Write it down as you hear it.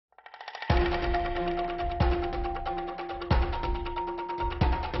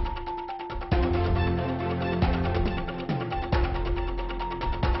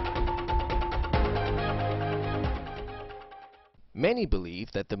Many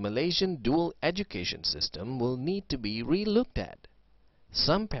believe that the Malaysian dual education system will need to be re-looked at.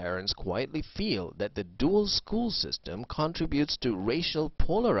 Some parents quietly feel that the dual school system contributes to racial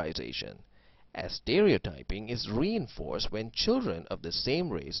polarization, as stereotyping is reinforced when children of the same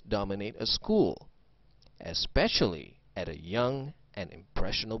race dominate a school, especially at a young and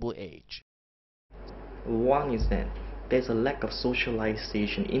impressionable age. One is that there's a lack of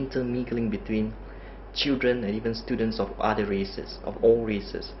socialization, intermingling between children and even students of other races, of all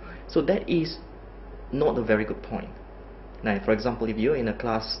races. So that is not a very good point. Now, for example, if you're in a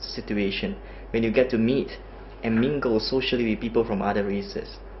class situation, when you get to meet and mingle socially with people from other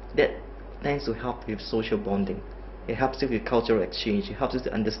races, that tends to help with social bonding. It helps you with cultural exchange. It helps you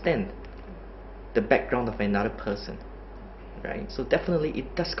to understand the background of another person, right? So definitely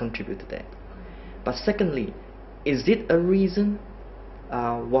it does contribute to that. But secondly, is it a reason?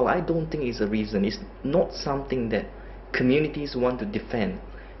 Well, I don't think it's a reason. It's not something that communities want to defend,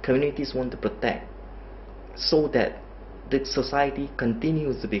 communities want to protect, so that the society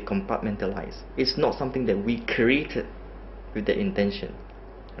continues to be compartmentalized. It's not something that we created with that intention,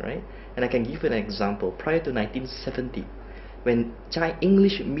 right? And I can give you an example. Prior to 1970, when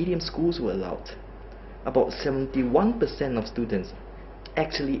English medium schools were allowed, about 71% of students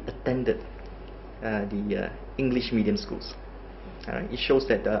actually attended the English medium schools. It shows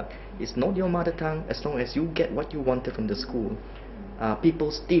that it's not your mother tongue. As long as you get what you wanted from the school,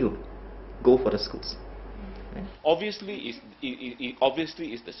 people still go for the schools. Right? Obviously, is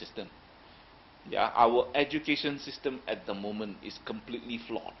the system. Yeah, our education system at the moment is completely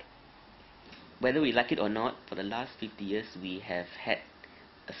flawed. Whether we like it or not, for the last 50 years, we have had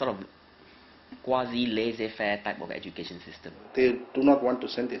a sort of quasi-laissez-faire type of education system. They do not want to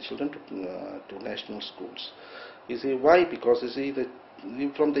send their children to national schools. You see, why? Because you see,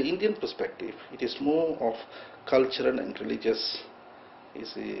 from the Indian perspective, it is more of cultural and religious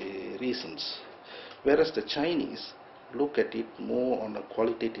reasons. Whereas the Chinese look at it more on a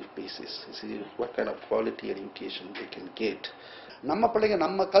qualitative basis. You see, what kind of quality education they can get. நம்ம பிள்ளைங்க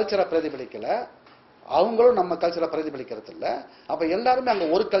நம்ம கல்ச்சரை பிரதிபலிக்கல, அவங்களும் நம்ம கல்ச்சரை பிரதிபலிக்கிறது இல்லை. அப்போ எல்லாருமே அங்கே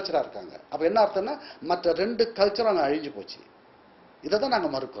ஒரு கல்ச்சராக இருக்காங்க. அப்போ என்ன அர்த்தம்னா மற்ற ரெண்டு கல்ச்சரும் அங்கே அழிஞ்சு போச்சு. இதை தான்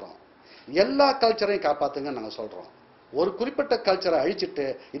நாங்கள் மறுக்கிறோம். எல்லா கல்ச்சரையும் காப்பாற்றுங்கன்னு நாங்கள் சொல்கிறோம். ஒரு குறிப்பிட்ட கல்ச்சரை அழிச்சிட்டு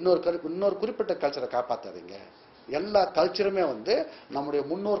இன்னொரு குறிப்பிட்ட கல்ச்சரை காப்பாற்றாதீங்க. எல்லா கல்ச்சருமே வந்து நம்முடைய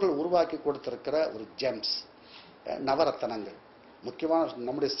முன்னோர்கள் உருவாக்கி கொடுத்திருக்கிற ஒரு ஜெம்ஸ், நவரத்தனங்கள், முக்கியமான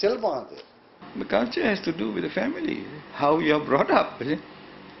நம்முடைய செல்வம் அது. The culture has to do with the family, how you are brought up.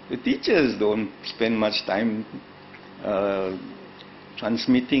 The teachers don't spend much time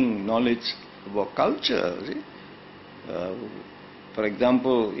transmitting knowledge about culture. For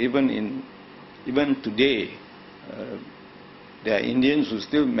example, even today, there are Indians who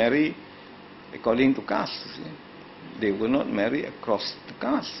still marry according to caste. They will not marry across the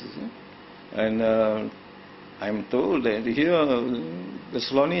caste. And I'm told that here the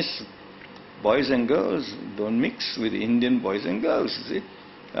Ceylonese boys and girls don't mix with Indian boys and girls.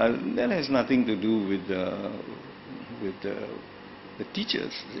 That has nothing to do with the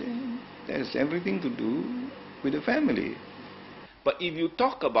teachers. That has everything to do with the family. But if you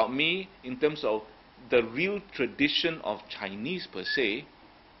talk about me in terms of the real tradition of Chinese per se,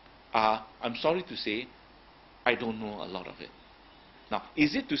 I'm sorry to say, I don't know a lot of it. Now,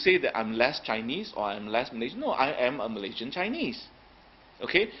 is it to say that I'm less Chinese or I'm less Malaysian? No, I am a Malaysian Chinese.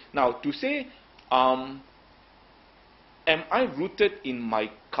 Okay? Now, to say, am I rooted in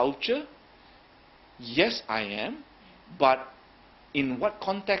my culture? Yes, I am. But in what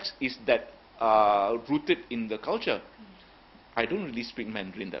context is that rooted in the culture? I don't really speak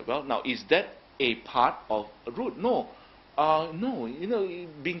Mandarin that well. Now, is that a part of a root? No. No, you know,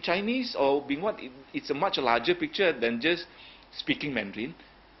 being Chinese or being what, it's a much larger picture than just speaking Mandarin,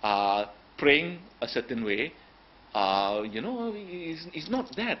 praying a certain way. You know, it's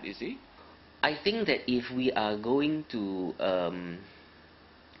not that, is it? I think that if we are going to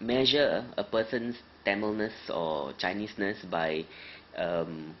measure a person's Tamilness or Chineseness by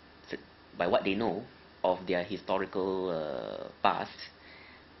what they know of their historical past,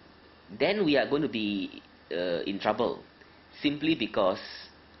 then we are going to be in trouble, simply because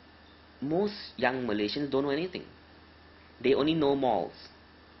most young Malaysians don't know anything. They only know malls,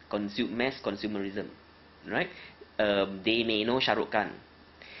 mass consumerism, right? They may know Shah Rukh Khan,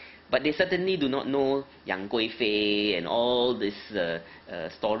 but they certainly do not know Yang Gui Fei and all these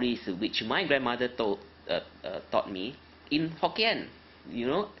stories which my grandmother taught me in Hokkien, you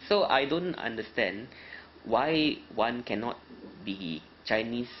know. So I don't understand why one cannot be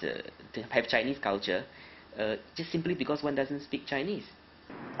Chinese, to have Chinese culture, just simply because one doesn't speak Chinese.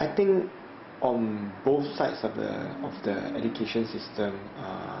 I think on both sides of the education system,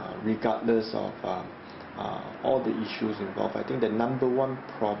 regardless of all the issues involved, I think the number one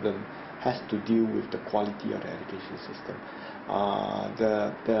problem has to deal with the quality of the education system.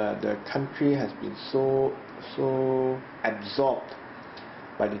 The country has been so absorbed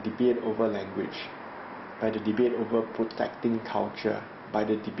by the debate over language, by the debate over protecting culture, by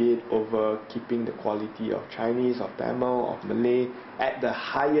the debate over keeping the quality of Chinese, of Tamil, of Malay at the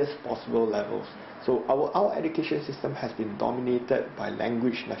highest possible levels. So our education system has been dominated by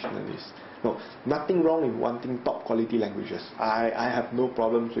language nationalists. No, nothing wrong with wanting top quality languages. I have no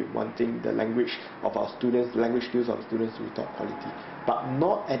problems with wanting the language of our students, the language skills of the students to be top quality, but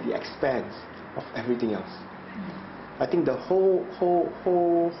not at the expense of everything else. I think the whole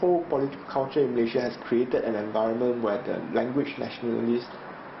political culture in Malaysia has created an environment where the language nationalists,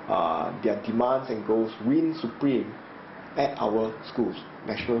 their demands and goals win supreme at our schools,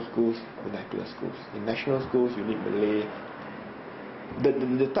 national schools, vernacular schools. In national schools, you need Malay.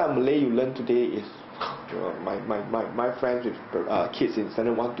 The type of Malay you learn today is my friends with kids in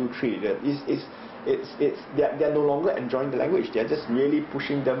standard 1, 2, 3. They're no longer enjoying the language. They're just really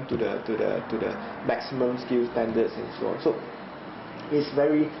pushing them to the maximum skill standards and so on. So it's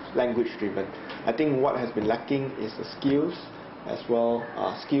very language driven. I think what has been lacking is the skills as well,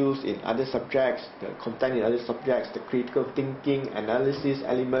 skills in other subjects, the content in other subjects, the critical thinking, analysis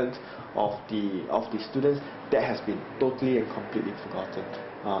element of the students, that has been totally and completely forgotten.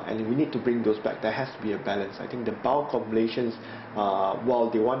 And we need to bring those back. There has to be a balance. I think the bulk of Malaysians,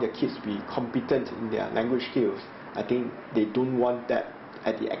 while they want their kids to be competent in their language skills, I think they don't want that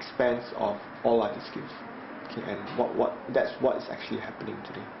at the expense of all other skills. Okay, and that's what is actually happening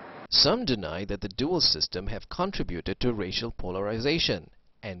today. Some deny that the dual system have contributed to racial polarization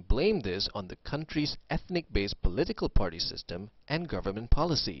and blame this on the country's ethnic-based political party system and government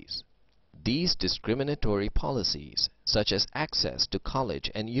policies. These discriminatory policies, such as access to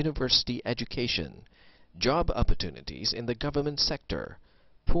college and university education, job opportunities in the government sector,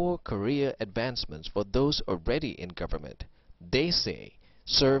 poor career advancements for those already in government, they say,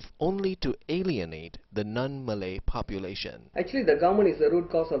 serve only to alienate the non-Malay population. Actually, the government is the root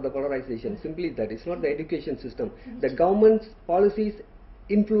cause of the polarization. Simply that. It's not the education system. The government's policies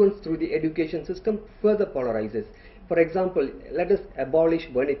influenced through the education system further polarizes. For example, let us abolish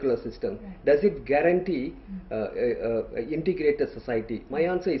vernacular system. Does it guarantee integrated society? My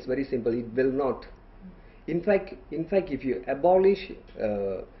answer is very simple. It will not. In fact, if you abolish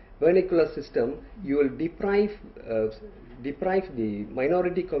vernacular system, you will deprive the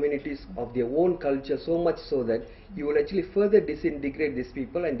minority communities of their own culture so much so that you will actually further disintegrate these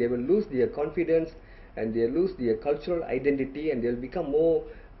people, and they will lose their confidence and they will lose their cultural identity, and they will become more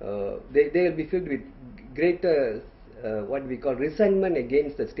they will be filled with greater what we call resentment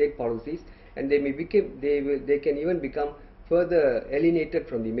against the state policies, and they can even become further alienated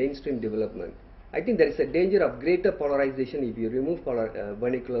from the mainstream development. I think there is a danger of greater polarization if you remove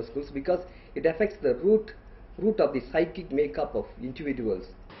vernacular schools, because it affects the root of the psychic makeup of individuals.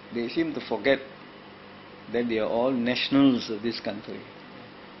 They seem to forget that they are all nationals of this country.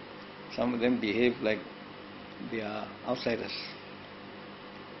 Some of them behave like they are outsiders.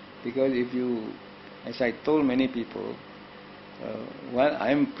 Because if you, as I told many people, while I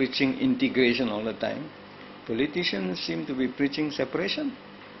am preaching integration all the time, politicians seem to be preaching separation.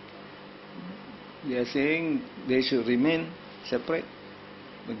 They are saying they should remain separate,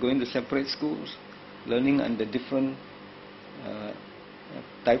 going to separate schools, learning under different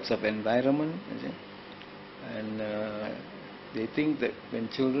types of environment, and they think that when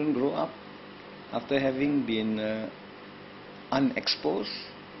children grow up, after having been unexposed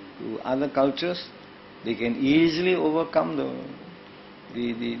to other cultures, they can easily overcome the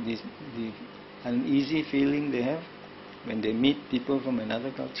uneasy feeling they have when they meet people from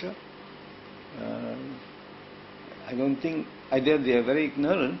another culture. I don't think either they are very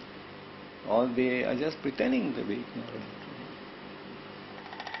ignorant or they are just pretending to be ignorant.